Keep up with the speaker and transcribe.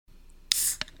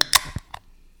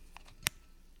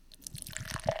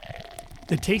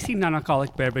The tasty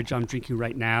non-alcoholic beverage I'm drinking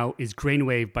right now is Grain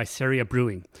Wave by CERIA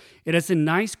Brewing. It has a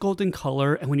nice golden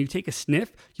color, and when you take a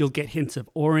sniff, you'll get hints of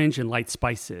orange and light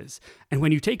spices. And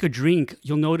when you take a drink,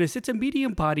 you'll notice it's a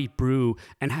medium-bodied brew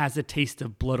and has a taste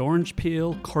of blood orange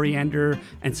peel, coriander,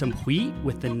 and some wheat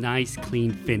with a nice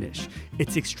clean finish.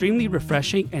 It's extremely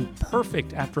refreshing and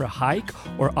perfect after a hike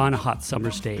or on a hot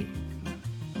summer's day.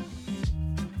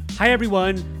 Hi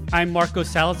everyone, I'm Marco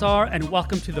Salazar and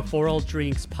welcome to the For All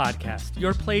Drinks podcast,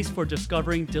 your place for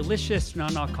discovering delicious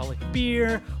non-alcoholic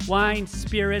beer, wine,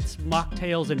 spirits,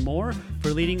 mocktails, and more for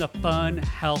leading a fun,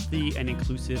 healthy, and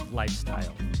inclusive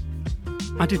lifestyle.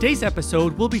 On today's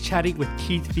episode, we'll be chatting with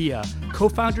Keith Villa,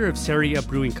 co-founder of CERIA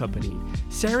Brewing Company.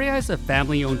 CERIA is a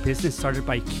family-owned business started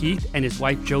by Keith and his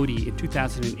wife Jodi in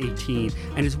 2018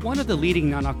 and is one of the leading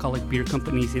non-alcoholic beer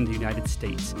companies in the United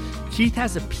States. Keith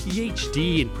has a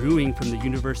Ph.D. in brewing from the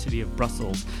University of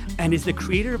Brussels and is the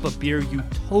creator of a beer you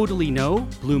totally know,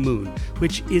 Blue Moon,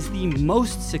 which is the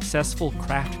most successful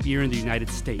craft beer in the United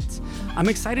States. I'm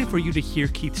excited for you to hear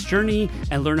Keith's journey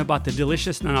and learn about the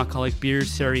delicious non-alcoholic beers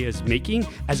CERIA is making,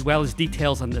 as well as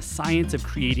details on the science of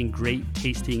creating great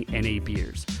tasting NA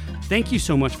beers. Thank you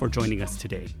so much for joining us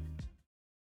today.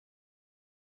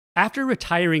 After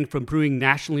retiring from brewing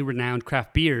nationally renowned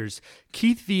craft beers,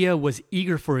 Keith Villa was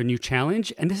eager for a new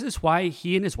challenge, and this is why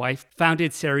he and his wife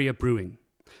founded CERIA Brewing.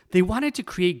 They wanted to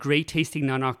create great tasting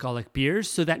non-alcoholic beers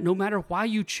so that no matter why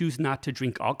you choose not to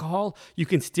drink alcohol, you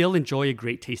can still enjoy a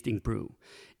great tasting brew.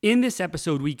 In this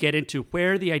episode, we get into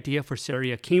where the idea for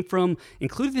CERIA came from,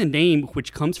 including the name,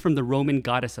 which comes from the Roman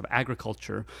goddess of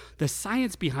agriculture, the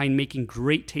science behind making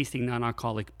great tasting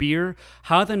non-alcoholic beer,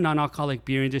 how the non-alcoholic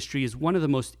beer industry is one of the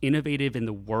most innovative in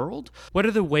the world, what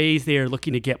are the ways they are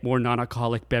looking to get more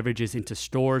non-alcoholic beverages into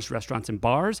stores, restaurants, and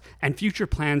bars, and future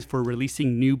plans for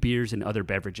releasing new beers and other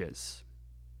beverages.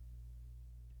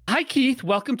 Hi, Keith.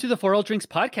 Welcome to the For All Drinks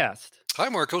podcast. Hi,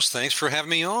 Marcos. Thanks for having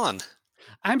me on.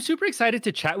 I'm super excited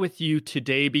to chat with you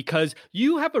today because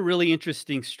you have a really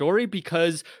interesting story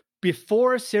because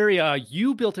before CERIA,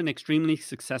 you built an extremely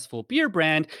successful beer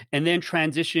brand and then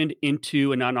transitioned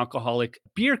into a non-alcoholic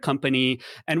beer company.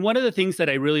 And one of the things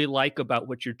that I really like about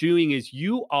what you're doing is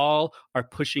you all are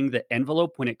pushing the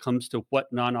envelope when it comes to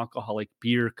what non-alcoholic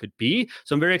beer could be.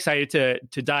 So I'm very excited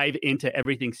to dive into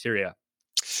everything CERIA.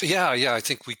 Yeah. I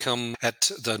think we come at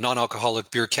the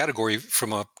non-alcoholic beer category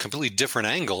from a completely different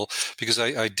angle because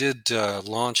I did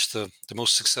launch the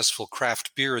most successful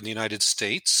craft beer in the United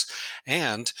States.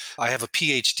 And I have a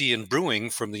Ph.D. in brewing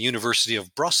from the University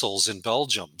of Brussels in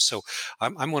Belgium. So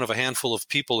I'm one of a handful of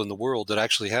people in the world that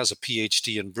actually has a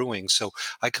Ph.D. in brewing. So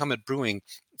I come at brewing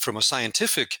from a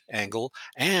scientific angle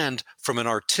and from an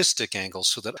artistic angle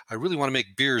so that I really want to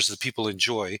make beers that people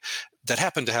enjoy that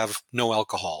happen to have no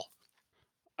alcohol.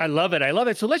 I love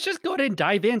it. So let's just go ahead and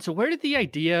dive in. So where did the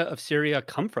idea of CERIA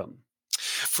come from?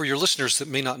 For your listeners that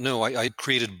may not know, I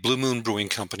created Blue Moon Brewing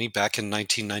Company back in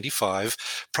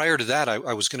 1995. Prior to that,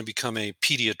 I was going to become a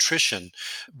pediatrician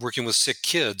working with sick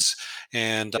kids.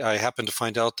 And I happened to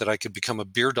find out that I could become a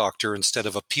beer doctor instead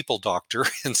of a people doctor.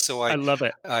 And so I love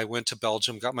it. I went to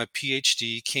Belgium, got my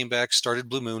PhD, came back, started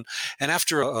Blue Moon. And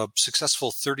after a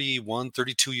successful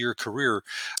 32-year career,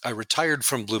 I retired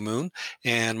from Blue Moon.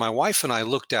 And my wife and I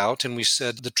looked out and we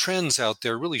said, the trends out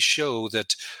there really show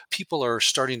that people are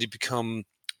starting to become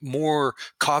more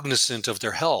cognizant of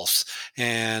their health.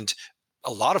 And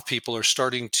a lot of people are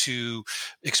starting to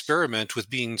experiment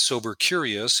with being sober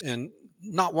curious and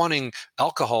not wanting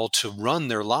alcohol to run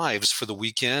their lives for the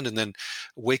weekend and then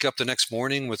wake up the next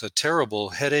morning with a terrible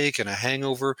headache and a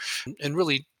hangover and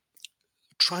really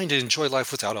trying to enjoy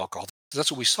life without alcohol.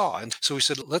 That's what we saw. And so we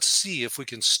said, let's see if we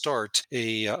can start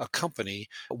a company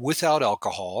without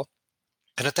alcohol.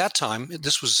 And at that time,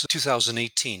 this was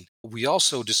 2018, we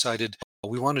also decided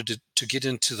we wanted to get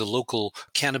into the local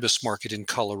cannabis market in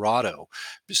Colorado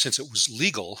since it was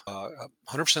legal,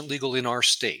 100% legal in our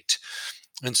state.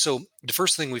 And so the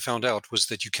first thing we found out was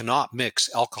that you cannot mix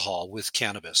alcohol with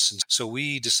cannabis. And so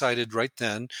we decided right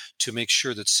then to make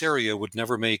sure that CERIA would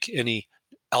never make any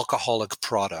alcoholic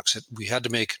products. We had to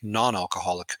make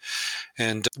non-alcoholic.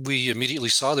 And we immediately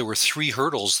saw there were 3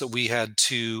 hurdles that we had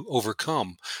to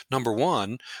overcome. Number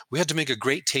one, we had to make a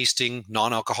great tasting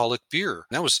non-alcoholic beer.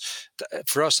 And that was,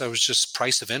 for us, that was just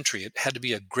price of entry. It had to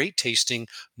be a great tasting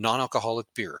non-alcoholic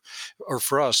beer. Or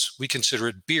for us, we consider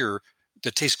it beer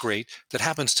that tastes great, that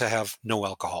happens to have no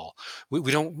alcohol.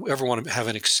 We don't ever want to have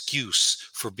an excuse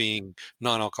for being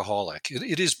non-alcoholic.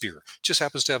 It is beer, it just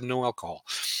happens to have no alcohol.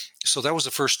 So that was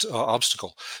the first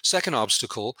obstacle. Second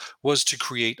obstacle was to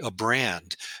create a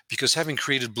brand, because having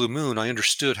created Blue Moon, I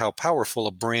understood how powerful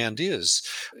a brand is.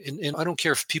 And I don't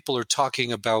care if people are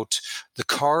talking about the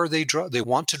car they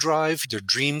want to drive, their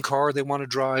dream car they want to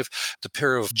drive, the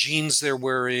pair of jeans they're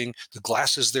wearing, the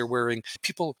glasses they're wearing.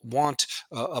 People want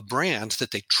a brand that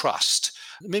they trust.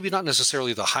 Maybe not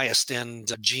necessarily the highest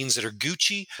end jeans that are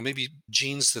Gucci, maybe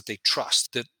jeans that they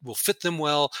trust, that will fit them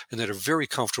well and that are very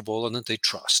comfortable and that they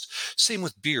trust. Same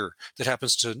with beer that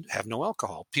happens to have no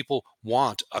alcohol. People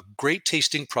want a great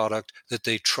tasting product that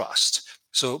they trust.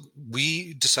 So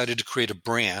we decided to create a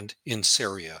brand in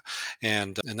CERIA.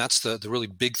 And that's the really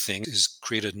big thing, is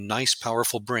create a nice,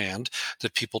 powerful brand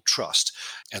that people trust.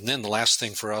 And then the last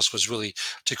thing for us was really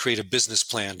to create a business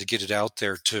plan to get it out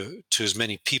there to as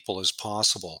many people as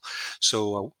possible.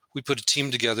 So we put a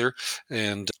team together,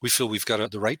 and we feel we've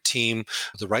got the right team,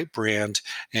 the right brand,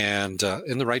 and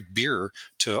the right beer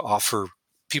to offer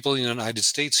people in the United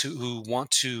States who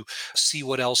want to see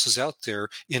what else is out there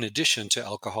in addition to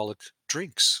alcoholic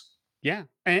drinks. Yeah.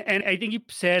 And I think you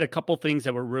said a couple things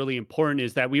that were really important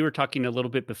is that we were talking a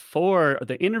little bit before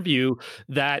the interview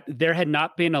that there had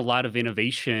not been a lot of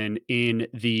innovation in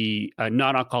the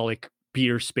non-alcoholic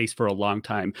beer space for a long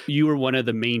time. You were one of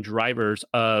the main drivers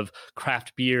of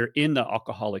craft beer in the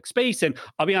alcoholic space. And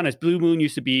I'll be honest, Blue Moon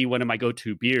used to be one of my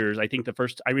go-to beers. I think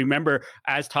I remember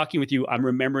as talking with you, I'm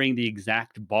remembering the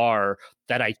exact bar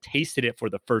that I tasted it for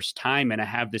the first time. And I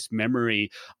have this memory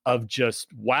of just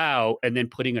wow, and then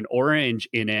putting an orange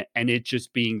in it and it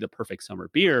just being the perfect summer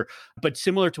beer. But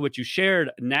similar to what you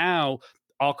shared, now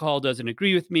alcohol doesn't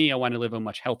agree with me. I want to live a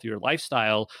much healthier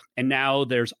lifestyle. And now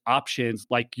there's options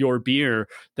like your beer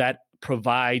that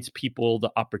provides people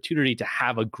the opportunity to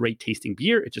have a great tasting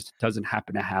beer. It just doesn't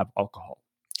happen to have alcohol.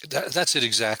 That's it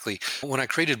exactly. When I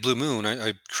created Blue Moon,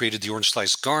 I created the orange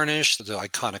slice garnish, the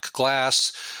iconic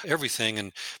glass, everything,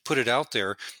 and put it out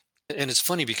there. And it's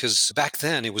funny because back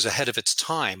then it was ahead of its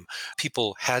time.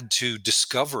 People had to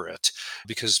discover it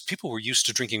because people were used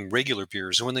to drinking regular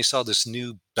beers. And when they saw this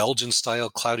new Belgian style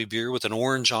cloudy beer with an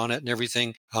orange on it and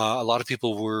everything, a lot of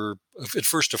people were at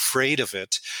first afraid of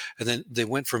it. And then they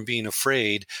went from being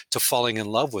afraid to falling in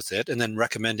love with it and then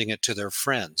recommending it to their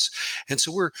friends. And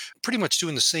so we're pretty much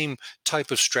doing the same type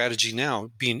of strategy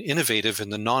now, being innovative in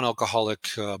the non-alcoholic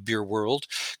beer world,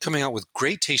 coming out with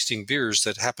great tasting beers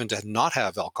that happen to not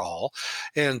have alcohol.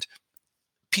 And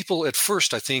people at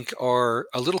first, I think, are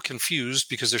a little confused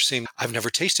because they're saying, I've never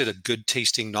tasted a good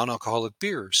tasting non-alcoholic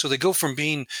beer. So they go from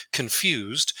being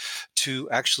confused to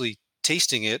actually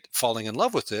tasting it, falling in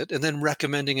love with it, and then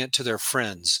recommending it to their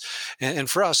friends. And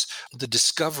for us, the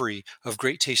discovery of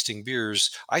great tasting beers,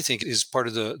 I think, is part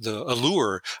of the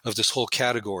allure of this whole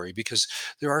category, because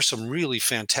there are some really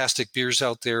fantastic beers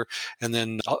out there. And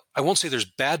then I won't say there's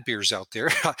bad beers out there.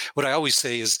 What I always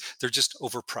say is they're just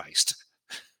overpriced.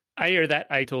 I hear that.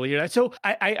 I totally hear that. So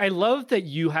I love that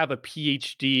you have a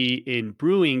PhD in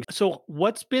brewing. So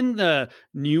what's been the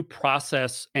new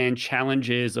process and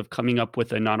challenges of coming up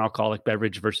with a non-alcoholic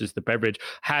beverage versus the beverage?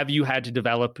 Have you had to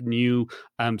develop new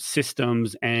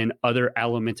systems and other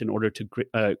elements in order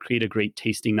to create a great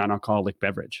tasting non-alcoholic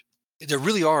beverage? There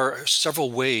really are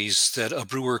several ways that a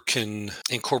brewer can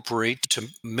incorporate to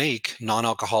make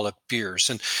non-alcoholic beers.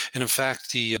 And in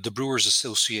fact, the Brewers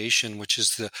Association, which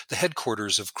is the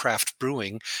headquarters of craft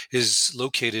brewing, is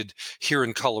located here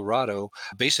in Colorado,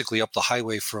 basically up the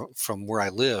highway from where I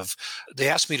live. They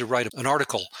asked me to write an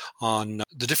article on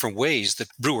the different ways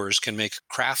that brewers can make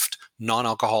craft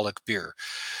non-alcoholic beer.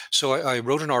 So I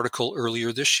wrote an article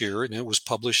earlier this year, and it was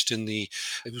published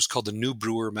it was called the New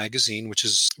Brewer magazine, which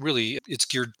is really, it's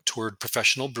geared toward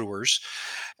professional brewers.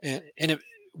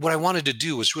 What I wanted to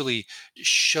do was really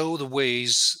show the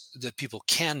ways that people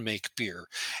can make beer.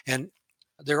 And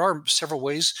there are several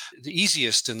ways. The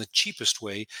easiest and the cheapest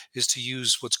way is to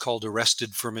use what's called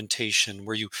arrested fermentation,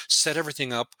 where you set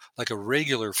everything up like a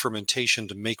regular fermentation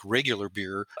to make regular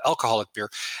beer, alcoholic beer,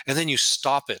 and then you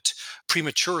stop it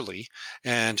prematurely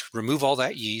and remove all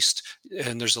that yeast.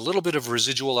 And there's a little bit of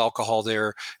residual alcohol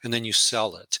there, and then you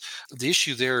sell it. The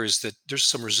issue there is that there's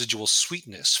some residual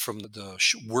sweetness from the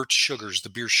wort sugars, the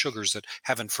beer sugars that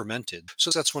haven't fermented.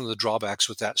 So that's one of the drawbacks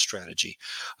with that strategy.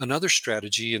 Another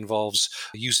strategy involves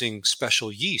using special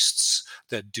yeasts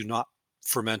that do not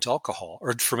ferment alcohol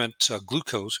or ferment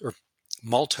glucose or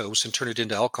maltose and turn it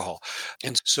into alcohol.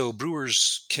 And so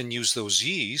brewers can use those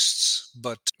yeasts,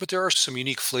 but there are some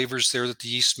unique flavors there that the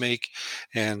yeast make,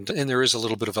 and there is a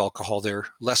little bit of alcohol there,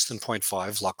 less than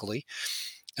 0.5, luckily.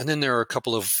 And then there are a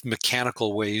couple of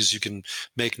mechanical ways you can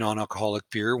make non-alcoholic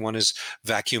beer. One is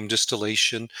vacuum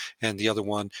distillation, and the other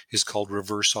one is called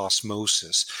reverse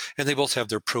osmosis. And they both have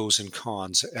their pros and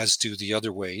cons, as do the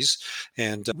other ways.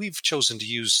 And we've chosen to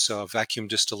use vacuum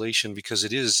distillation because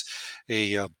it is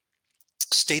a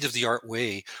state-of-the-art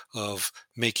way of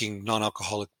making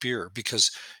non-alcoholic beer,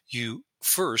 because you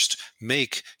first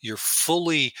make your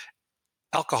fully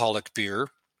alcoholic beer,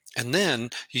 and then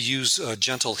you use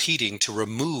gentle heating to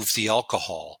remove the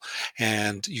alcohol,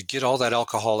 and you get all that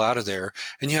alcohol out of there,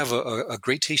 and you have a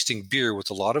great tasting beer with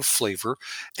a lot of flavor.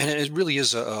 And it really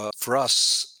is for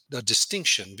us a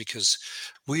distinction, because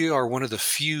we are one of the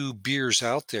few beers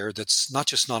out there that's not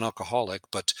just non-alcoholic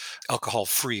but alcohol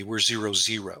free. We're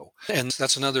 0.0, and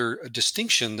that's another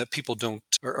distinction that people don't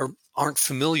or aren't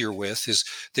familiar with. Is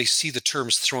they see the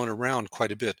terms thrown around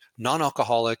quite a bit,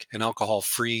 non-alcoholic and alcohol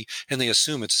free, and they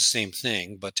assume it's the same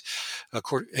thing. But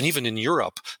and even in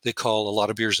Europe, they call a lot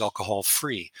of beers alcohol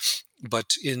free.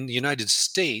 But in the United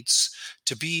States,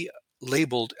 to be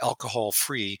labeled alcohol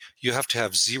free, you have to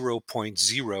have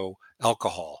 0.0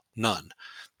 alcohol, none.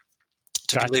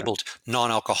 To be Gotcha. labeled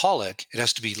non-alcoholic, it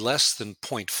has to be less than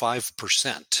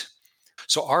 0.5%.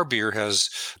 So our beer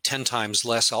has 10 times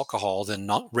less alcohol than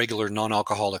regular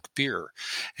non-alcoholic beer.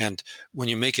 And when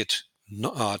you make it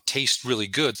taste really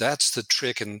good, that's the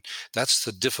trick, and that's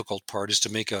the difficult part, is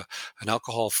to make an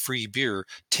alcohol-free beer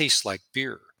taste like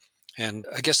beer. And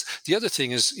I guess the other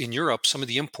thing is, in Europe, some of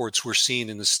the imports we're seeing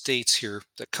in the States here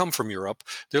that come from Europe,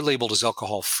 they're labeled as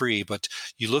alcohol-free, but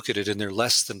you look at it and they're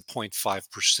less than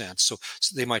 0.5%. So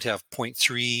they might have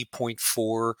 0.3,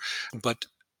 0.4, but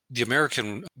the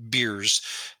American beers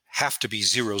have to be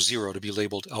 0.0 to be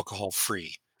labeled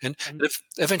alcohol-free. And And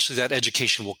eventually that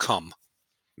education will come.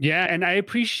 yeah, and I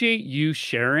appreciate you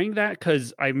sharing that,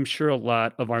 because I'm sure a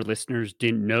lot of our listeners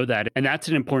didn't know that. And that's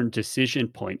an important decision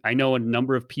point. I know a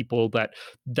number of people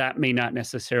that may not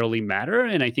necessarily matter.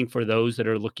 And I think for those that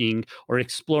are looking or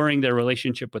exploring their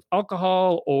relationship with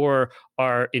alcohol, or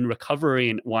are in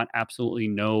recovery and want absolutely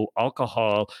no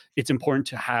alcohol, it's important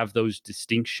to have those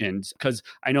distinctions. Because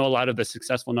I know a lot of the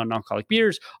successful non-alcoholic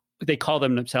beers, they call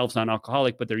themselves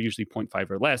non-alcoholic, but they're usually 0.5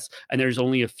 or less. And there's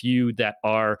only a few that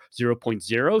are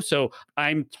 0.0. So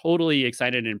I'm totally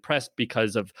excited and impressed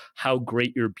because of how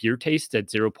great your beer tastes at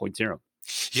 0.0.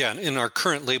 Yeah, and in our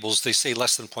current labels, they say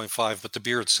less than 0.5, but the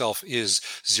beer itself is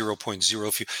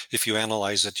 0.0. If you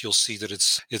analyze it, you'll see that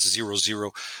it's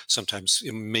 0.0. Sometimes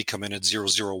it may come in at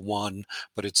 0.01,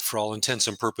 but it's, for all intents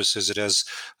and purposes, it has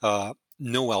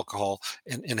no alcohol,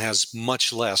 and has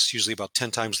much less, usually about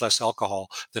 10 times less alcohol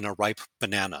than a ripe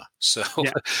banana. So,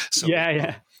 Yeah. so Yeah.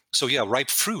 Yeah. So yeah, ripe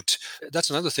fruit.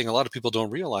 That's another thing a lot of people don't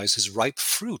realize, is ripe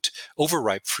fruit,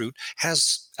 overripe fruit,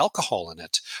 has alcohol in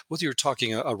it. Whether you're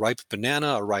talking a ripe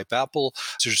banana, a ripe apple,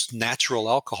 there's natural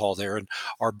alcohol there, and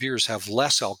our beers have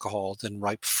less alcohol than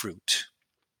ripe fruit.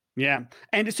 Yeah.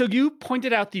 And so you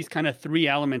pointed out these kind of three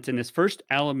elements, and this first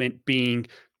element being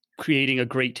creating a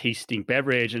great tasting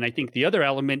beverage. And I think the other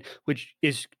element, which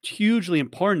is hugely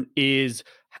important, is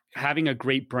having a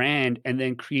great brand and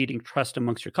then creating trust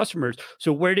amongst your customers.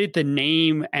 So where did the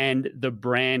name and the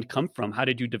brand come from? How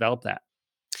did you develop that?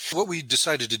 What we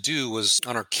decided to do was,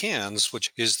 on our cans,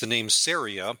 which is the name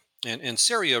CERIA, and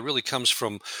CERIA really comes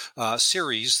from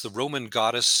Ceres, the Roman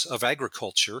goddess of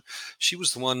agriculture. She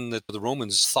was the one that the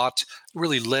Romans thought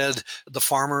really led the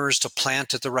farmers to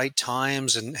plant at the right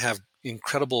times and have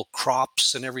incredible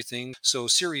crops and everything. So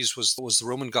Ceres was the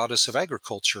Roman goddess of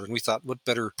agriculture, and we thought, what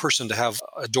better person to have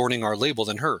adorning our label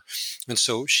than her? And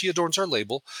so she adorns our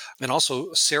label. And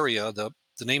also CERIA,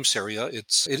 the name CERIA,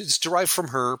 it's derived from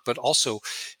her, but also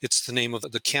it's the name of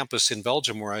the campus in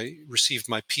Belgium where I received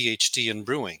my Ph.D. in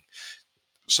brewing.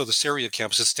 So the CERIA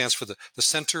campus, it stands for the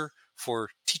Center for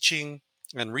Teaching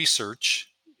and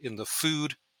Research in the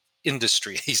Food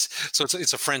Industries. So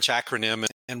it's a French acronym.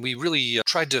 And we really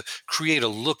tried to create a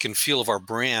look and feel of our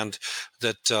brand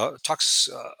that talks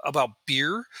about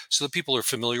beer, so that people are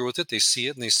familiar with it. They see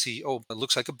it and they see, oh, it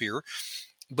looks like a beer,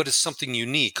 but it's something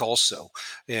unique also.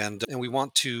 And we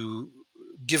want to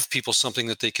give people something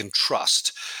that they can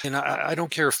trust. And I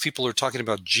don't care if people are talking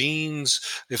about jeans,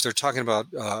 if they're talking about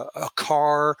a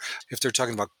car, if they're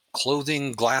talking about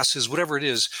clothing, glasses, whatever it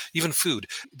is, even food.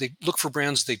 They look for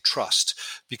brands they trust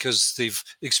because they've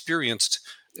experienced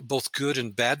both good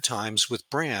and bad times with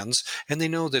brands, and they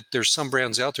know that there's some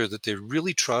brands out there that they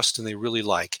really trust and they really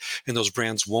like, and those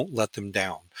brands won't let them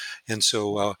down. And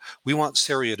so we want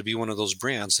CERIA to be one of those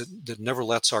brands that never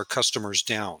lets our customers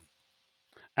down.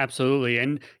 Absolutely.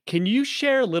 And can you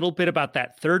share a little bit about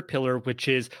that third pillar, which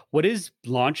is what is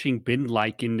launching been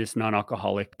like in this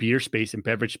non-alcoholic beer space and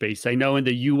beverage space? I know in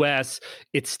the US,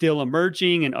 it's still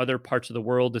emerging. In other parts of the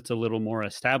world, it's a little more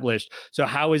established. So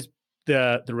how is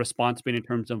the response been in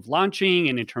terms of launching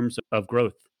and in terms of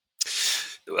growth?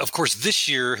 Of course, this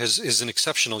year is an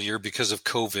exceptional year because of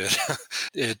COVID.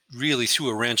 It really threw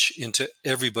a wrench into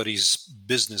everybody's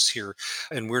business here,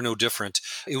 and we're no different.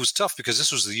 It was tough because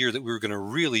this was the year that we were going to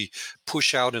really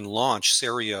push out and launch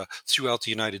CERIA throughout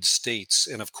the United States.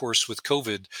 And of course, with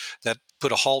COVID, that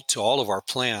put a halt to all of our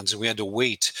plans, and we had to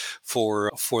wait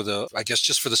for the, I guess,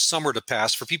 just for the summer to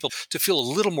pass, for people to feel a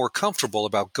little more comfortable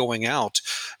about going out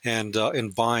and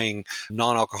buying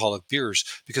non-alcoholic beers.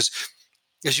 Because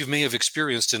as you may have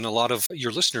experienced, and a lot of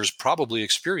your listeners probably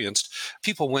experienced,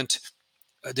 people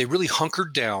they really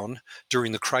hunkered down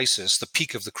during the crisis, the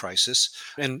peak of the crisis.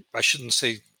 And I shouldn't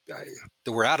say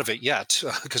that we're out of it yet,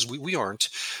 because we aren't,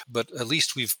 but at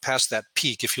least we've passed that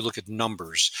peak if you look at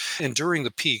numbers. And during the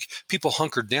peak, people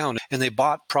hunkered down and they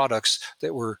bought products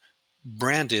that were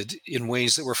branded in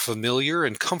ways that were familiar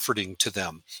and comforting to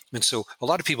them. And so a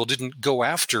lot of people didn't go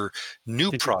after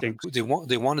new Interesting. products.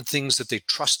 They wanted things that they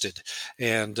trusted.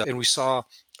 And we saw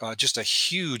just a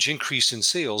huge increase in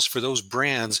sales for those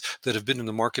brands that have been in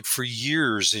the market for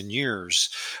years and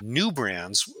years. New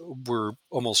brands were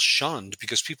almost shunned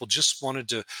because people just wanted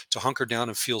to hunker down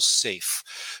and feel safe.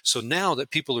 So now that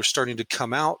people are starting to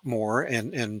come out more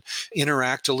and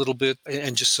interact a little bit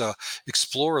and just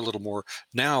explore a little more,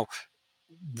 now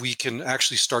we can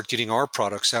actually start getting our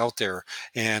products out there.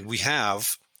 And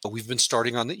we've been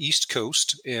starting on the East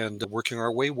Coast and working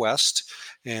our way west.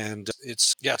 And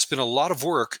it's been a lot of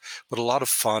work, but a lot of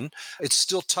fun. It's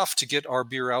still tough to get our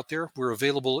beer out there. We're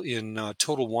available in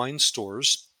Total Wine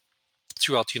stores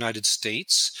throughout the United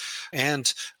States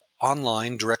and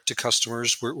online direct to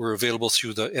customers. We're available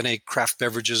through the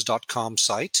nacraftbeverages.com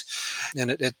site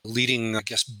and at leading, I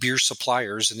guess, beer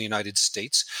suppliers in the United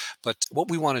States. But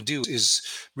what we want to do is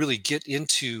really get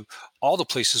into all the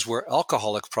places where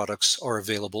alcoholic products are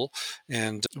available.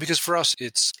 And because for us,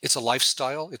 it's a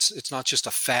lifestyle. It's not just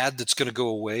a fad that's going to go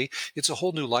away. It's a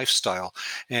whole new lifestyle.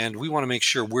 And we want to make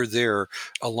sure we're there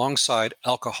alongside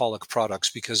alcoholic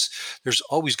products, because there's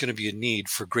always going to be a need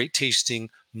for great tasting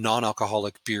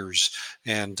non-alcoholic beers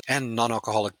and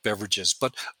non-alcoholic beverages.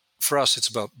 But for us, it's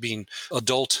about being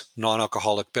adult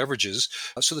non-alcoholic beverages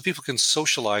so that people can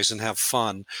socialize and have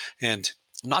fun and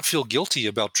not feel guilty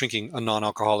about drinking a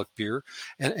non-alcoholic beer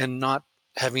and not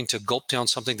having to gulp down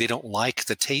something they don't like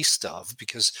the taste of,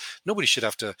 because nobody should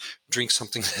have to drink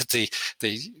something that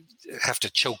they have to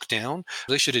choke down.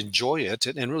 They should enjoy it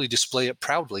and really display it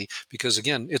proudly, because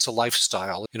again, it's a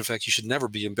lifestyle. In fact, you should never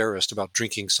be embarrassed about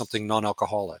drinking something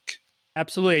non-alcoholic.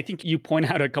 Absolutely. I think you point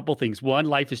out a couple things. One,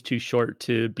 life is too short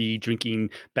to be drinking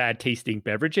bad tasting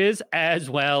beverages, as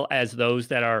well as those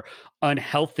that are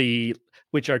unhealthy,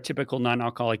 which are typical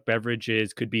non-alcoholic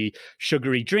beverages, could be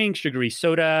sugary drink, sugary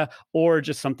soda, or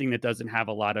just something that doesn't have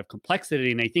a lot of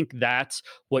complexity. And I think that's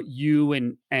what you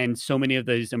and so many of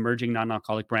these emerging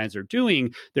non-alcoholic brands are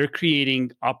doing. They're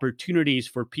creating opportunities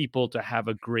for people to have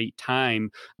a great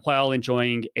time while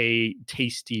enjoying a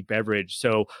tasty beverage.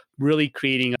 So really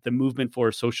creating the movement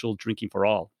for social drinking for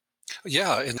all.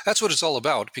 Yeah, and that's what it's all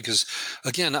about. Because,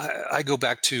 again, I go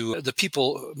back to the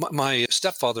people. My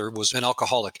stepfather was an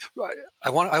alcoholic. I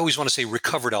always want to say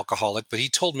recovered alcoholic, but he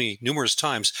told me numerous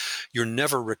times, "You're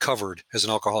never recovered as an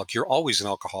alcoholic. You're always an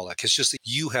alcoholic. It's just that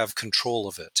you have control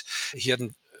of it." He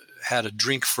hadn't had a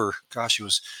drink for, gosh, it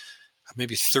was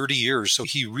maybe 30 years. So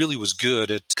he really was good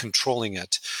at controlling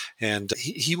it. And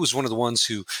he was one of the ones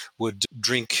who would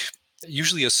drink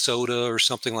usually a soda or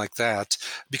something like that,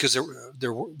 because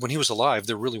when he was alive,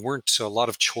 there really weren't a lot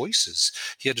of choices.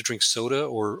 He had to drink soda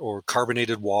or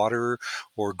carbonated water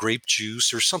or grape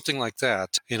juice or something like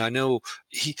that. And I know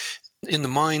in the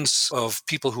minds of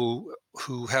people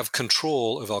who have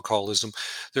control of alcoholism,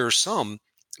 there are some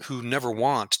who never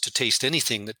want to taste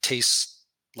anything that tastes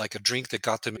like a drink that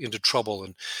got them into trouble.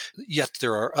 And yet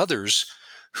there are others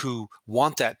who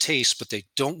want that taste, but they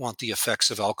don't want the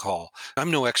effects of alcohol. I'm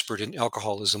no expert in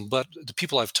alcoholism, but the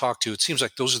people I've talked to, it seems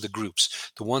like those are the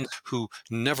groups, the ones who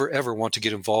never ever want to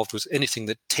get involved with anything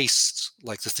that tastes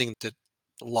like the thing that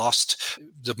lost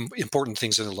the important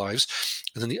things in their lives.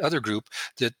 And then the other group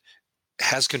that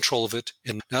has control of it.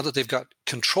 And now that they've got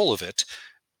control of it,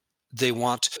 they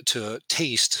want to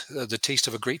taste the taste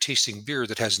of a great tasting beer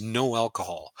that has no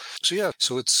alcohol. So yeah,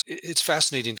 so it's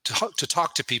fascinating to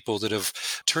talk to people that have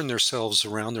turned themselves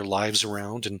around, their lives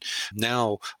around, and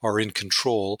now are in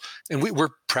control. And we're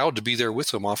proud to be there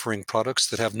with them, offering products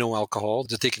that have no alcohol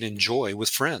that they can enjoy with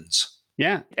friends.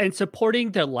 Yeah. And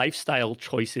supporting the lifestyle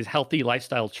choices, healthy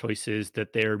lifestyle choices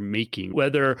that they're making,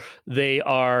 whether they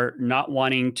are not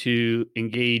wanting to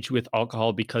engage with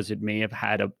alcohol because it may have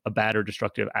had a bad or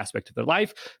destructive aspect of their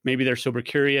life. Maybe they're sober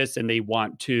curious and they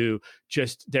want to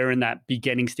they're in that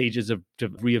beginning stages of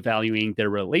reevaluating their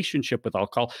relationship with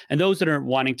alcohol. And those that are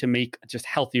wanting to make just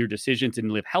healthier decisions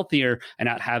and live healthier and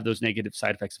not have those negative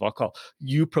side effects of alcohol,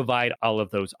 you provide all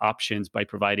of those options by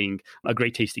providing a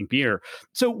great tasting beer.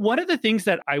 So one of the things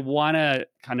that I want to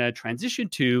kind of transition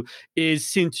to is,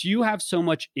 since you have so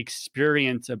much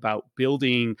experience about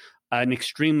building an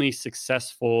extremely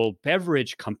successful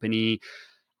beverage company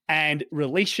and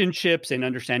relationships and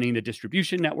understanding the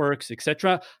distribution networks,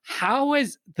 etc., how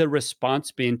has the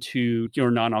response been to your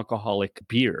non-alcoholic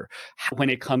beer when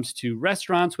it comes to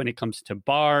restaurants, when it comes to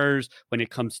bars, when it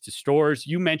comes to stores?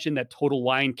 You mentioned that Total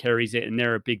Wine carries it and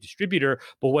they're a big distributor,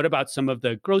 but what about some of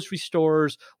the grocery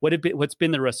stores? What's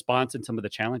been the response and some of the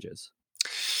challenges?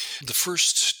 The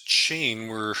first chain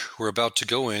we're about to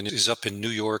go in is up in New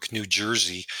York, New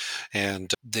Jersey,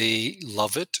 and they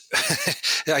love it.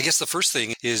 I guess the first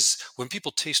thing is when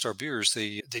people taste our beers,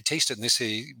 they taste it and they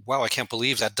say, "Wow, I can't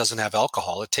believe that doesn't have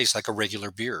alcohol. It tastes like a regular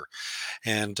beer."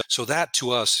 And so that to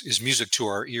us is music to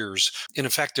our ears. And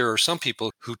in fact, there are some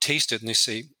people who taste it and they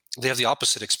say, they have the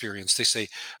opposite experience. They say,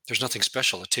 "There's nothing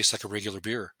special. It tastes like a regular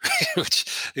beer,"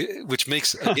 which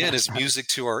makes, again, is music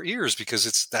to our ears,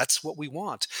 because that's what we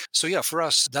want. So yeah, for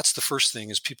us, that's the first thing,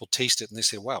 is people taste it and they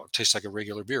say, "Wow, it tastes like a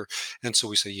regular beer." And so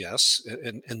we say yes,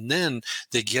 and then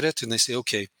they get it and they say,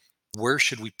 "Okay, where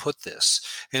should we put this?"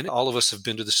 And all of us have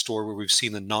been to the store where we've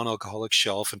seen the non-alcoholic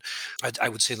shelf. And I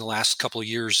would say in the last couple of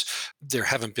years, there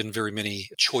haven't been very many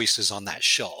choices on that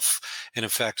shelf. And in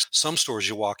fact, some stores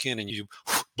you walk in and you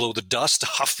blow the dust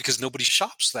off because nobody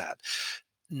shops that.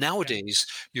 Nowadays,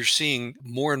 you're seeing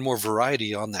more and more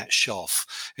variety on that shelf.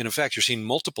 And in fact, you're seeing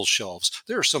multiple shelves.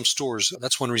 There are some stores,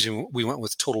 that's one reason we went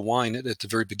with Total Wine at the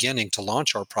very beginning to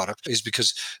launch our product, is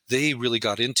because they really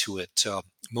got into it.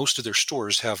 Most of their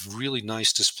stores have really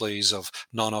nice displays of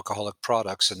non-alcoholic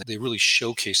products, and they really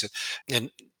showcase it. And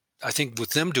I think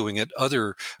with them doing it,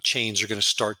 other chains are going to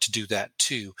start to do that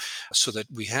too, so that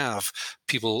we have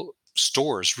people,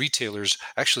 stores, retailers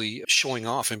actually showing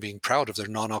off and being proud of their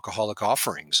non-alcoholic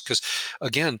offerings. Because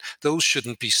again, those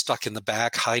shouldn't be stuck in the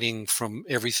back, hiding from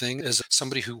everything. As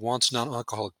somebody who wants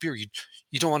non-alcoholic beer, you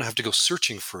don't want to have to go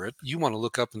searching for it. You want to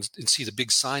look up and see the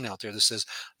big sign out there that says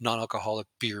non-alcoholic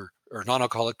beer or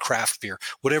non-alcoholic craft beer,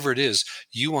 whatever it is.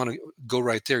 You want to go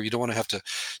right there. You don't want to have to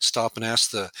stop and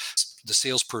ask the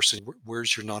salesperson,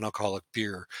 "Where's your non-alcoholic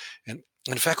beer?" And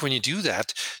in fact, when you do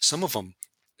that, some of them,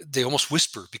 they almost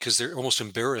whisper because they're almost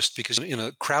embarrassed, because in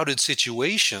a crowded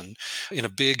situation, in a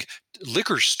big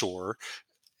liquor store,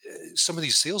 some of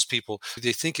these salespeople,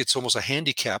 they think it's almost a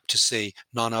handicap to say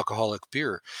non-alcoholic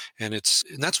beer. And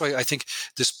that's why I think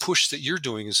this push that you're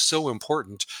doing is so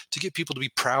important, to get people to be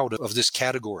proud of this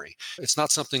category. It's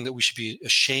not something that we should be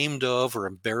ashamed of or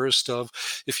embarrassed of.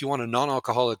 If you want a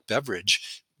non-alcoholic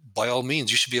beverage, by all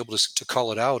means, you should be able to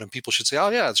call it out, and people should say, "Oh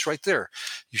yeah, it's right there."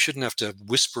 You shouldn't have to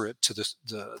whisper it to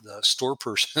the store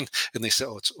person, and they say,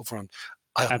 "Oh, it's over on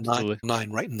aisle Absolutely. nine,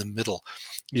 right in the middle."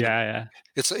 You know, Yeah, yeah.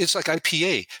 it's like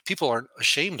IPA. People aren't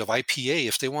ashamed of IPA.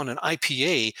 If they want an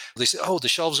IPA, they say, "Oh, the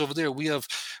shelves over there. We have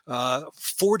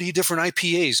 40 different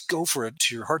IPAs. Go for it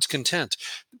to your heart's content."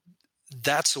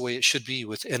 That's the way it should be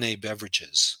with NA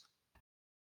beverages.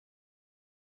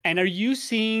 And are you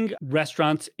seeing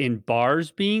restaurants and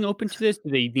bars being open to this? Do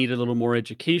they need a little more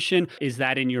education? Is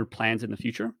that in your plans in the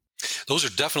future? Those are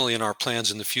definitely in our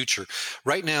plans in the future.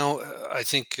 Right now, I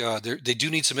think they do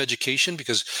need some education,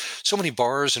 because so many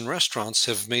bars and restaurants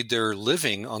have made their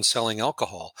living on selling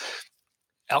alcohol.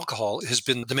 Alcohol has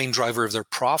been the main driver of their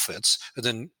profits. And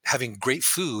then having great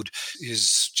food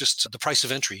is just the price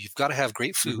of entry. You've got to have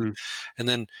great food. Hmm. And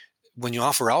then when you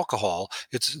offer alcohol,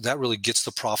 that really gets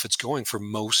the profits going for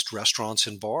most restaurants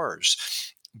and bars.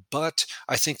 But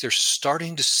I think they're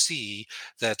starting to see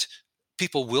that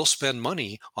people will spend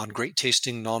money on great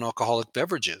tasting non-alcoholic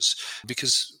beverages,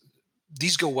 because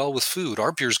these go well with food.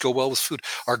 Our beers go well with food.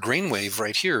 Our Grain Wave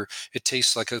right here, it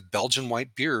tastes like a Belgian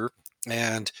white beer,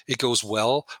 and it goes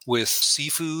well with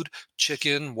seafood,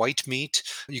 chicken, white meat.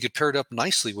 You could pair it up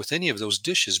nicely with any of those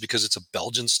dishes, because it's a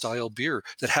Belgian style beer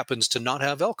that happens to not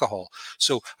have alcohol.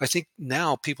 So I think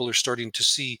now people are starting to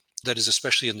see that is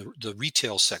especially in the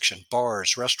retail section,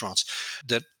 bars, restaurants,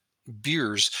 that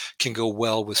beers can go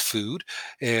well with food.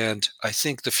 And I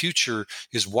think the future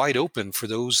is wide open for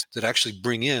those that actually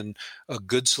bring in a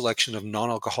good selection of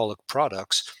non-alcoholic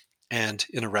products. And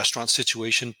in a restaurant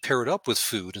situation, pair it up with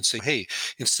food and say, hey,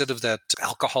 instead of that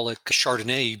alcoholic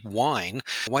Chardonnay wine,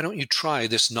 why don't you try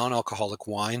this non-alcoholic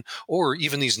wine or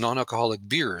even these non-alcoholic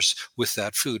beers with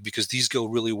that food? Because these go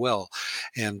really well.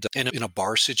 And in a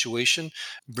bar situation,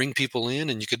 bring people in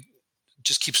and you could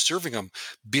just keep serving them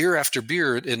beer after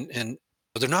beer, and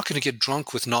they're not going to get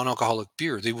drunk with non-alcoholic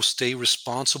beer. They will stay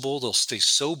responsible, they'll stay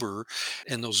sober,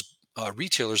 and those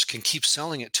retailers can keep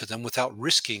selling it to them without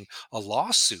risking a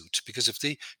lawsuit, because if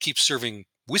they keep serving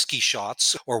whiskey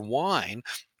shots or wine,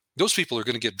 those people are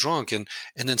going to get drunk, and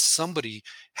then somebody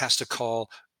has to call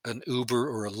an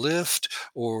Uber or a Lyft,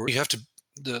 or you have to,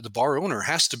 the bar owner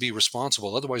has to be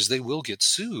responsible. Otherwise, they will get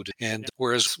sued. And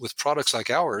whereas with products like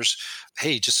ours,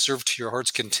 hey, just serve to your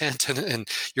heart's content, and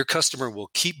your customer will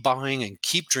keep buying and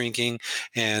keep drinking,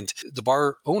 and the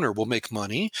bar owner will make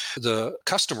money. The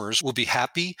customers will be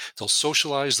happy. They'll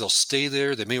socialize. They'll stay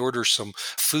there. They may order some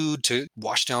food to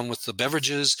wash down with the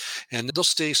beverages, and they'll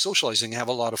stay socializing and have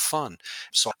a lot of fun.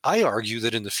 So I argue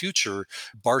that in the future,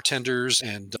 bartenders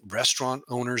and restaurant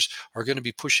owners are going to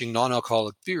be pushing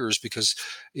non-alcoholic beers because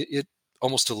it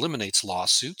almost eliminates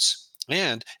lawsuits,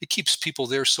 and it keeps people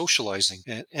there socializing,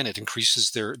 and it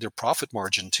increases their profit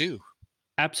margin too.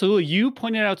 Absolutely. You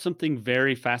pointed out something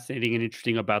very fascinating and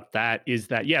interesting about that is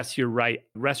that, yes, you're right.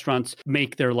 Restaurants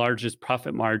make their largest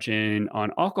profit margin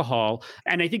on alcohol.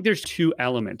 And I think there's two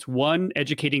elements. One,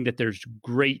 educating that there's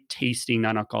great tasting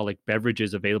non-alcoholic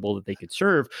beverages available that they could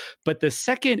serve. But the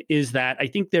second is that I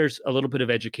think there's a little bit of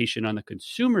education on the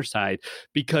consumer side,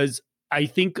 because I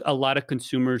think a lot of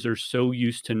consumers are so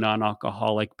used to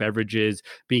non-alcoholic beverages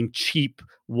being cheap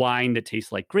wine that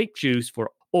tastes like grape juice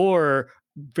or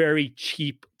very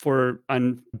cheap for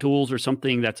Duels or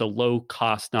something that's a low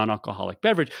cost non-alcoholic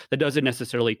beverage that doesn't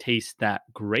necessarily taste that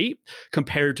great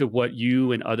compared to what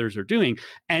you and others are doing.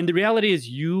 And the reality is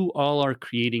you all are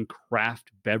creating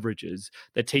craft beverages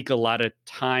that take a lot of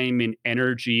time and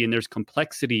energy, and there's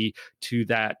complexity to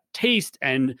that taste.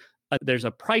 And there's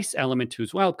a price element to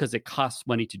as well, because it costs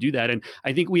money to do that. And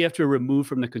I think we have to remove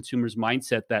from the consumer's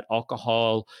mindset that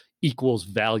alcohol equals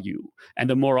value. And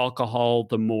the more alcohol,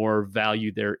 the more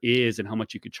value there is and how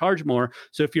much you could charge more.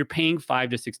 So if you're paying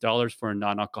 $5 to $6 for a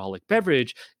non-alcoholic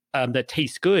beverage that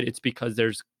tastes good, it's because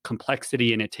there's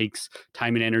complexity and it takes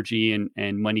time and energy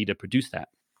and money to produce that.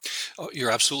 Oh,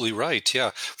 you're absolutely right. Yeah.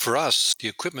 For us, the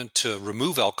equipment to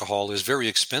remove alcohol is very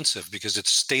expensive because it's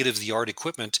state-of-the-art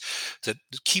equipment that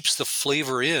keeps the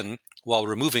flavor in while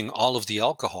removing all of the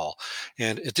alcohol.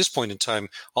 And at this point in time,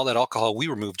 all that alcohol we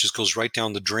remove just goes right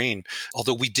down the drain.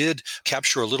 Although we did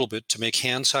capture a little bit to make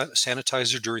hand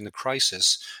sanitizer during the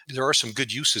crisis, there are some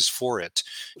good uses for it.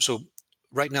 So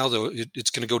right now, though, it's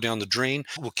going to go down the drain.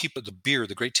 We'll keep the beer,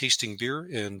 the great tasting beer,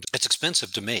 and it's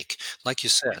expensive to make, like you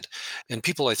said. And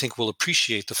people, I think, will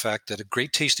appreciate the fact that a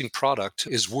great tasting product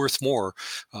is worth more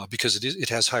because it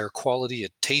has higher quality,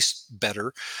 it tastes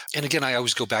better. And again, I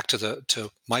always go back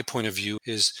to my point of view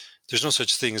is there's no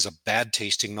such thing as a bad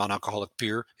tasting non-alcoholic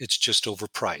beer. It's just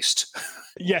overpriced.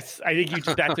 Yes, I think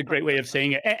that's a great way of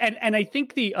saying it. And I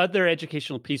think the other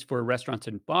educational piece for restaurants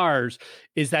and bars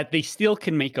is that they still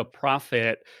can make a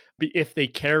profit if they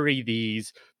carry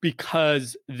these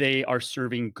because they are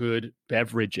serving good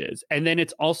beverages. And then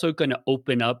it's also going to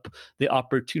open up the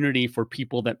opportunity for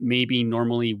people that maybe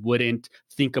normally wouldn't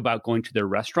think about going to their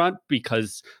restaurant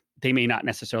because they may not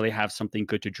necessarily have something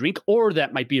good to drink, or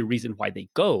that might be a reason why they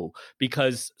go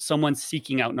because someone's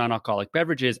seeking out non-alcoholic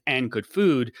beverages and good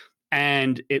food,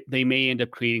 and they may end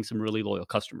up creating some really loyal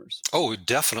customers. Oh,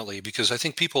 definitely, because I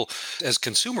think people as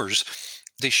consumers,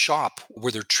 they shop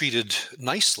where they're treated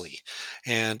nicely.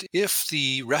 And if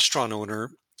the restaurant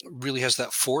owner really has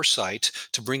that foresight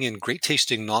to bring in great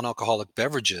tasting non-alcoholic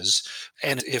beverages,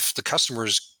 and if the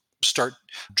customers start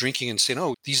drinking and saying,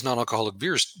 oh, these non-alcoholic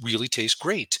beers really taste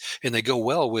great, and they go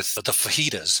well with the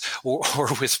fajitas or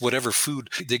with whatever food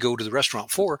they go to the restaurant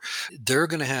for,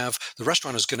 the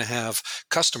restaurant is going to have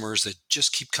customers that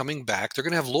just keep coming back. They're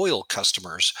going to have loyal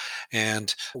customers.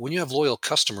 And when you have loyal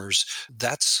customers,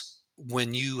 that's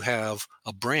when you have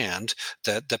a brand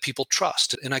that people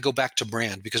trust. And I go back to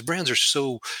brand because brands are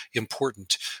so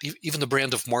important. Even the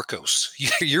brand of Marcos,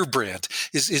 your brand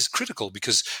is critical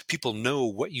because people know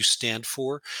what you stand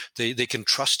for. They can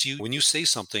trust you. When you say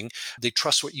something, they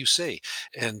trust what you say.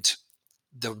 And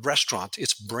the restaurant,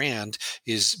 its brand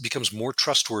becomes more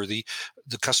trustworthy.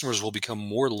 The customers will become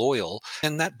more loyal,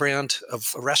 and that brand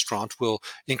of a restaurant will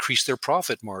increase their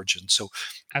profit margin. So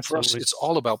for us, Absolutely. it's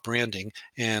all about branding,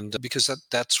 and because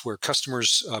that's where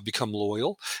customers become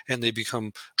loyal and they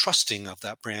become trusting of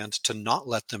that brand to not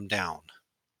let them down.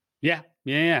 Yeah,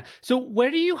 yeah, yeah. So,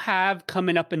 what do you have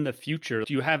coming up in the future?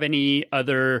 Do you have any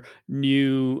other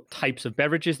new types of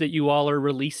beverages that you all are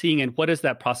releasing? And what does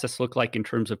that process look like in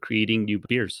terms of creating new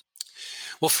beers?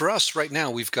 Well, for us right now,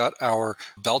 we've got our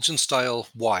Belgian style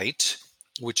white,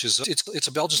 which is it's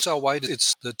a Belgian style white.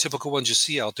 It's the typical ones you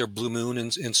see out there, Blue Moon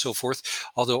and so forth.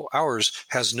 Although ours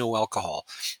has no alcohol.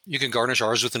 You can garnish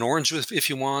ours with an orange if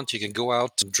you want. You can go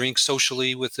out and drink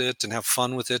socially with it and have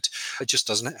fun with it. It just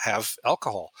doesn't have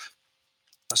alcohol.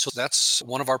 So that's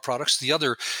one of our products. The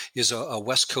other is a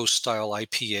West Coast style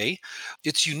IPA.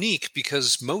 It's unique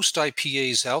because most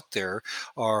IPAs out there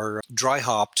are dry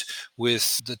hopped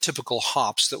with the typical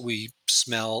hops that we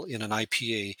smell in an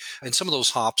IPA. And some of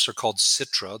those hops are called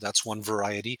Citra. That's one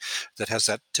variety that has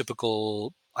that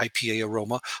typical IPA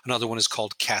aroma. Another one is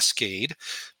called Cascade.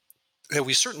 And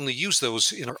we certainly use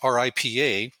those in our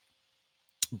IPA,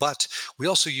 but we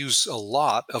also use a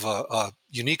lot of a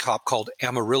unique hop called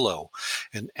Amarillo.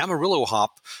 And Amarillo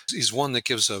hop is one that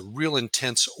gives a real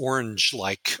intense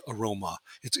orange-like aroma.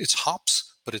 It's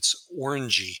hops, but it's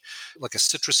orangey, like a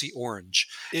citrusy orange.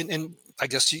 And I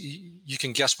guess you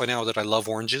can guess by now that I love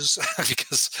oranges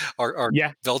because our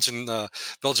Yeah. Belgian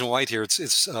white here,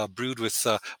 it's brewed with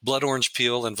blood orange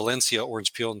peel and Valencia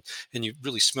orange peel, and you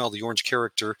really smell the orange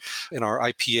character. And our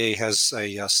IPA has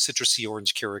a citrusy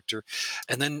orange character.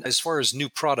 And then as far as new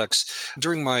products,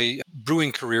 during my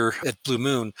brewing career at Blue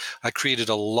Moon, I created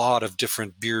a lot of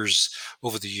different beers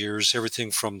over the years,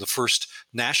 everything from the first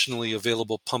nationally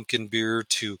available pumpkin beer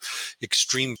to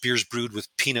extreme beers brewed with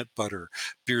peanut butter,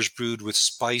 beers brewed with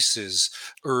spices,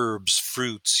 herbs,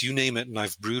 fruits, you name it, and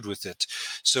I've brewed with it.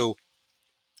 So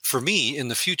for me, in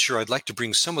the future, I'd like to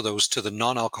bring some of those to the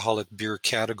non-alcoholic beer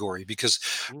category because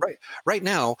Mm. right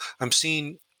now I'm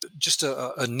seeing just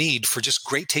a need for just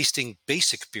great tasting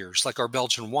basic beers like our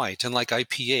Belgian white and like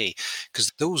IPA,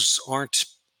 because those aren't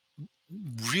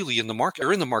really in the market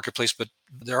or in the marketplace, but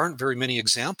there aren't very many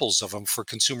examples of them for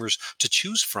consumers to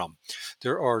choose from.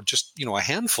 There are just, a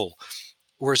handful.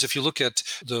 Whereas if you look at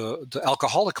the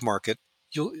alcoholic market,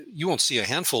 you won't see a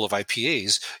handful of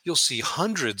IPAs. You'll see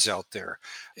hundreds out there,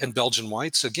 and Belgian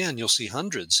whites again. You'll see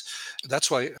hundreds. That's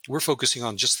why we're focusing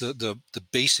on just the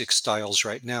basic styles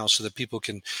right now, so that people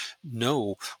can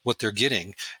know what they're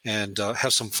getting and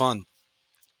have some fun.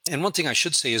 And one thing I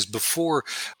should say is before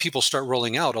people start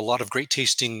rolling out a lot of great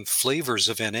tasting flavors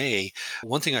of NA,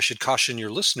 one thing I should caution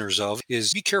your listeners of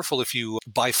is be careful if you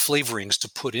buy flavorings to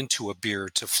put into a beer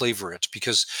to flavor it.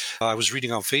 Because I was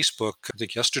reading on Facebook, I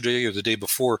think yesterday or the day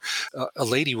before, a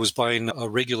lady was buying a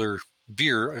regular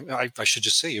beer. I should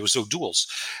just say it was O'Doul's,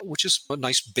 which is a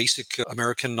nice basic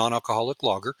American non-alcoholic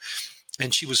lager.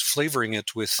 And she was flavoring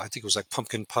it with, I think it was like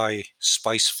pumpkin pie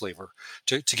spice flavor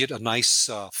to get a nice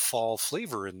fall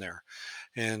flavor in there.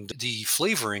 And the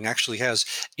flavoring actually has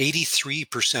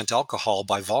 83% alcohol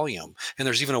by volume. And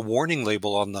there's even a warning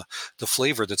label on the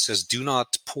flavor that says, do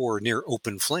not pour near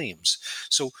open flames.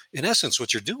 So in essence,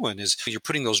 what you're doing is you're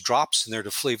putting those drops in there to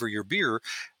flavor your beer,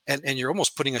 and you're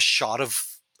almost putting a shot of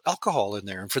alcohol in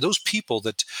there. And for those people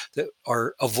that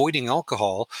are avoiding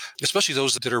alcohol, especially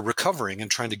those that are recovering and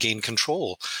trying to gain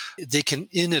control, they can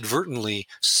inadvertently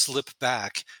slip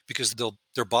back because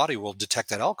their body will detect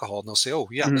that alcohol and they'll say, oh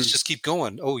yeah, let's Mhm. just keep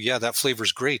going. Oh yeah, that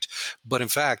flavor's great. But in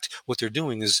fact, what they're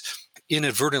doing is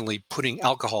inadvertently putting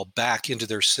alcohol back into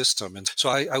their system. And so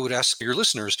I would ask your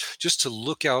listeners just to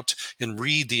look out and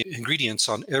read the ingredients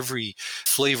on every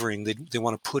flavoring they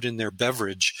want to put in their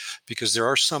beverage, because there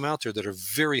are some out there that are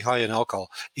very high in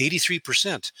alcohol,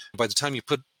 83%. By the time you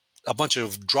put a bunch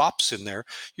of drops in there,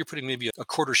 you're putting maybe a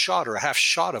quarter shot or a half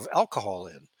shot of alcohol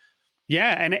in.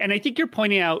 Yeah, and I think you're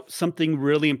pointing out something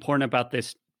really important about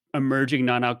this emerging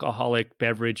non-alcoholic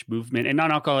beverage movement and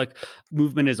non-alcoholic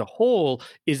movement as a whole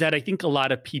is that I think a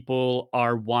lot of people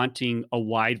are wanting a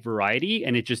wide variety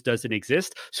and it just doesn't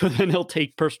exist. So then they'll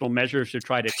take personal measures to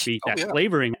try to create Oh that yeah.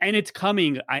 flavoring. And it's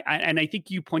coming. I think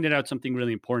you pointed out something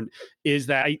really important is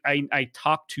that I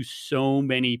talk to so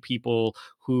many people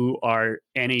who are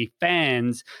NA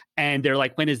fans and they're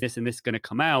like, when is this and this going to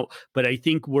come out? But I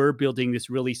think we're building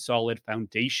this really solid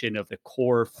foundation of the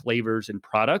core flavors and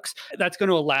products that's going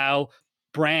to allow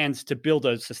brands to build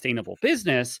a sustainable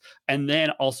business and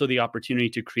then also the opportunity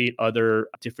to create other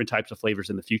different types of flavors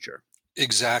in the future.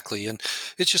 Exactly. And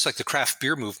it's just like the craft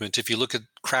beer movement. If you look at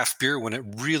craft beer when it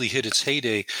really hit its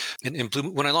heyday,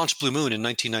 when I launched Blue Moon in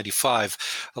 1995,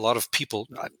 a lot of people,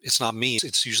 it's not me,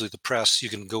 it's usually the press. You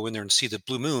can go in there and see that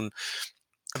Blue Moon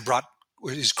brought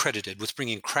is credited with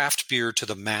bringing craft beer to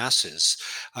the masses.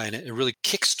 And it really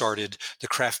kickstarted the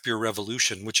craft beer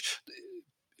revolution, which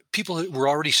people were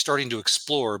already starting to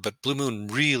explore, but Blue Moon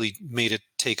really made it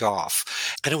take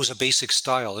off. And it was a basic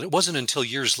style. And it wasn't until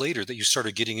years later that you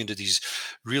started getting into these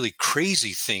really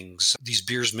crazy things, these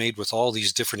beers made with all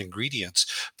these different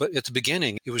ingredients. But at the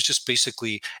beginning, it was just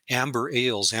basically amber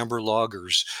ales, amber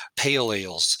lagers, pale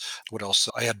ales. What else?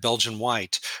 I had Belgian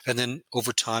white. And then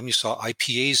over time, you saw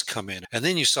IPAs come in. And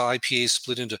then you saw IPAs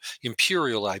split into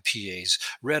imperial IPAs,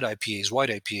 red IPAs, white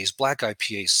IPAs, black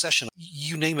IPAs, session,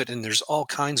 you name it. And there's all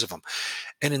kinds of them.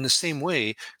 And in the same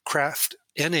way, craft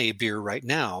NA beer right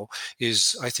now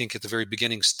is, I think, at the very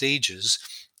beginning stages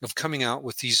of coming out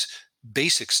with these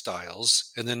basic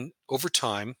styles. And then over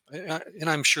time, and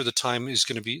I'm sure the timeline is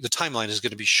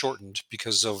going to be shortened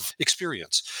because of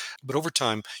experience. But over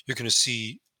time, you're going to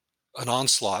see an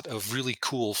onslaught of really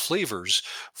cool flavors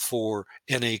for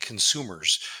NA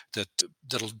consumers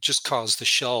that'll just cause the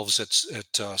shelves at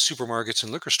supermarkets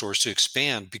and liquor stores to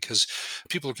expand, because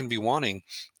people are going to be wanting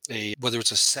whether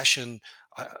it's a session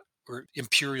or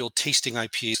imperial tasting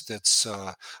IPA that's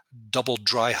double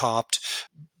dry hopped,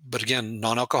 but again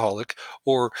non-alcoholic,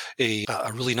 or a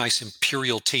really nice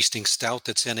imperial tasting stout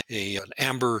that's in an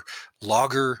amber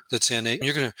lager that's in it.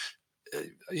 You're going to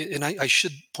and I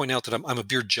should point out that I'm a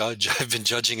beer judge. I've been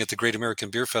judging at the Great American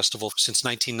Beer Festival since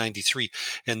 1993,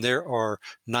 and there are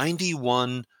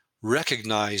 91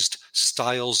 recognized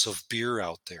styles of beer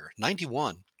out there.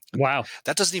 91. Wow.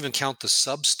 That doesn't even count the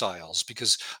sub styles,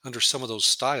 because under some of those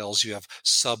styles you have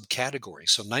subcategories.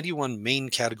 So 91 main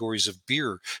categories of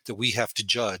beer that we have to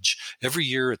judge every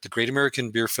year at the Great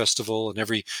American Beer Festival and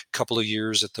every couple of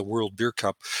years at the World Beer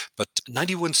Cup. But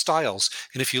 91 styles.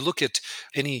 And if you look at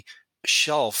any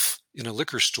shelf in a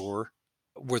liquor store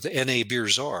where the NA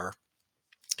beers are,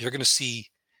 you're going to see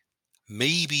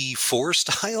maybe 4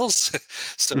 styles.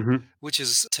 So, Hmm. which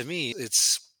is, to me,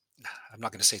 I'm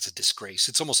not going to say it's a disgrace.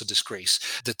 It's almost a disgrace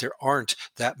that there aren't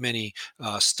that many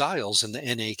styles in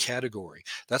the NA category.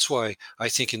 That's why I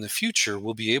think in the future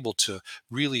we'll be able to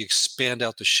really expand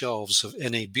out the shelves of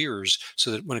NA beers, so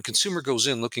that when a consumer goes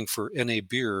in looking for NA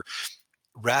beer,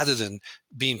 rather than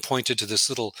being pointed to this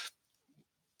little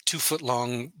 2-foot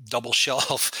long double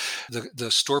shelf,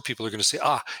 the store people are going to say,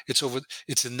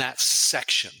 it's in that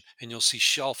section. And you'll see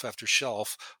shelf after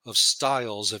shelf of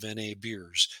styles of NA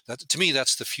beers. That, to me,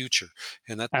 that's the future.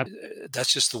 And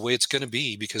that's just the way it's going to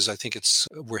be, because I think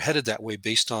we're headed that way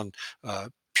based on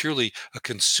purely a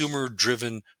consumer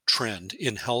driven trend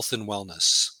in health and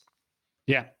wellness.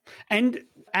 Yeah. And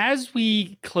as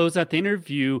we close out the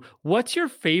interview, what's your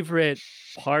favorite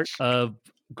part of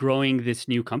growing this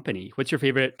new company? What's your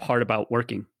favorite part about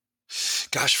working?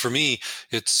 Gosh, for me,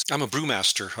 I'm a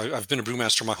brewmaster. I've been a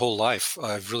brewmaster my whole life.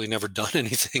 I've really never done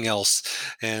anything else.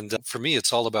 And for me,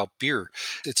 it's all about beer.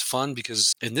 It's fun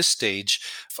because in this stage,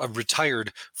 I've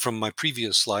retired from my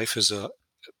previous life as an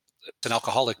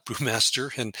alcoholic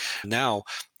brewmaster, and now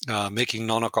making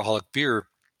non-alcoholic beer.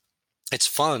 It's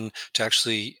fun to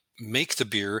actually make the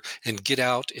beer and get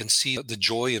out and see the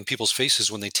joy in people's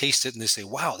faces when they taste it and they say,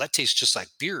 wow, that tastes just like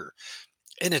beer.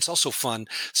 And it's also fun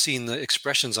seeing the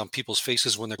expressions on people's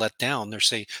faces when they're let down. They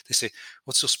say,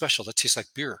 "What's so special? That tastes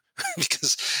like beer,"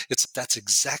 because that's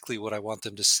exactly what I want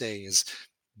them to say, is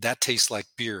that tastes like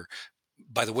beer.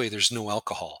 By the way, there's no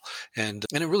alcohol, and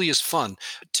it really is fun.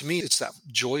 To me, it's that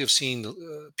joy of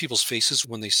seeing people's faces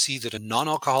when they see that a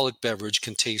non-alcoholic beverage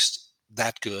can taste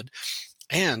that good.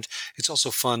 And it's also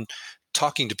fun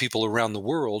talking to people around the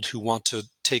world who want to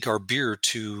take our beer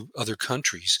to other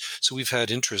countries. So we've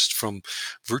had interest from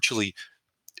virtually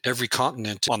every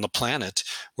continent on the planet,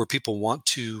 where people want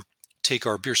to take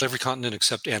our beer. So every continent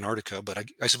except Antarctica, but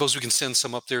I suppose we can send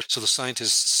some up there so the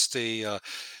scientists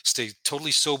stay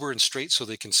totally sober and straight, so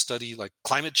they can study like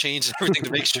climate change and everything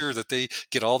to make sure that they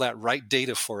get all that right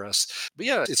data for us. But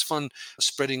yeah, it's fun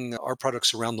spreading our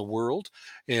products around the world,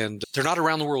 and they're not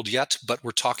around the world yet, but we're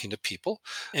talking to people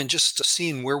and just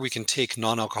seeing where we can take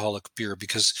non-alcoholic beer,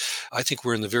 because I think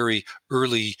we're in the very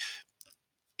early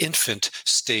infant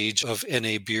stage of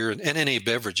NA beer and NA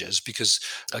beverages, because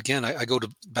again, I go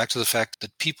back to the fact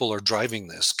that people are driving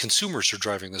this, consumers are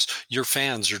driving this, your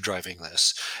fans are driving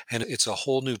this, and it's a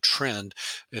whole new trend,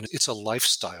 and it's a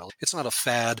lifestyle. It's not a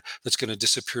fad that's going to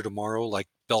disappear tomorrow like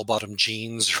bell-bottom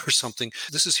jeans or something.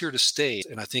 This is here to stay,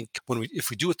 and I think if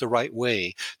we do it the right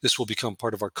way, this will become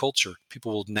part of our culture.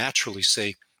 People will naturally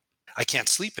say, I can't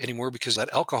sleep anymore because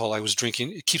that alcohol I was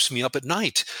drinking, it keeps me up at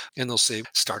night. And they'll say,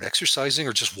 start exercising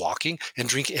or just walking and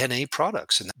drink NA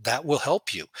products, and that will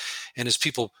help you. And as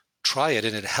people try it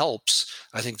and it helps,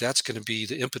 I think that's going to be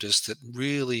the impetus that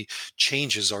really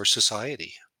changes our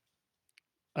society.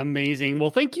 Amazing. Well,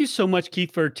 thank you so much,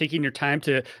 Keith, for taking your time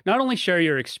to not only share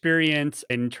your experience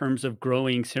in terms of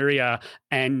growing CERIA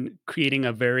and creating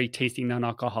a very tasty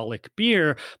non-alcoholic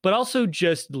beer, but also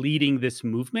just leading this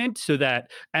movement so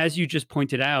that, as you just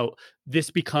pointed out,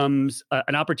 this becomes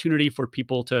an opportunity for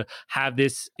people to have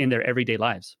this in their everyday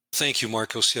lives. Thank you,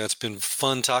 Marcos. Yeah, it's been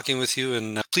fun talking with you.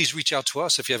 And please reach out to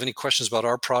us if you have any questions about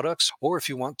our products, or if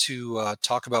you want to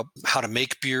talk about how to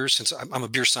make beer, since I'm a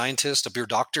beer scientist, a beer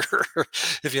doctor.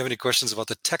 If you have any questions about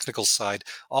the technical side,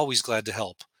 always glad to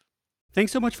help.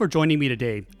 Thanks so much for joining me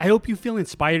today. I hope you feel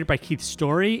inspired by Keith's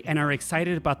story and are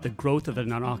excited about the growth of the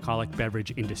non-alcoholic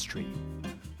beverage industry.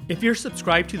 If you're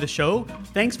subscribed to the show,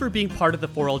 thanks for being part of the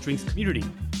 4L Drinks community.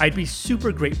 I'd be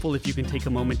super grateful if you can take a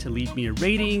moment to leave me a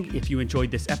rating if you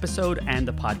enjoyed this episode and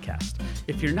the podcast.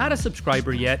 If you're not a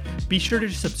subscriber yet, be sure to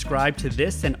subscribe to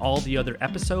this and all the other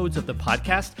episodes of the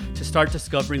podcast to start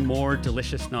discovering more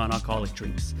delicious non-alcoholic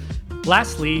drinks.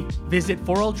 Lastly, visit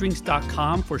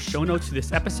 4ldrinks.com for show notes to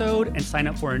this episode and sign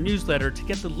up for our newsletter to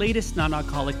get the latest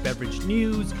non-alcoholic beverage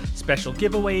news, special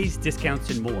giveaways, discounts,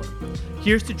 and more.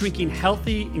 Here's to drinking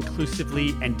healthy,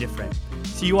 inclusively, and different.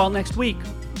 See you all next week.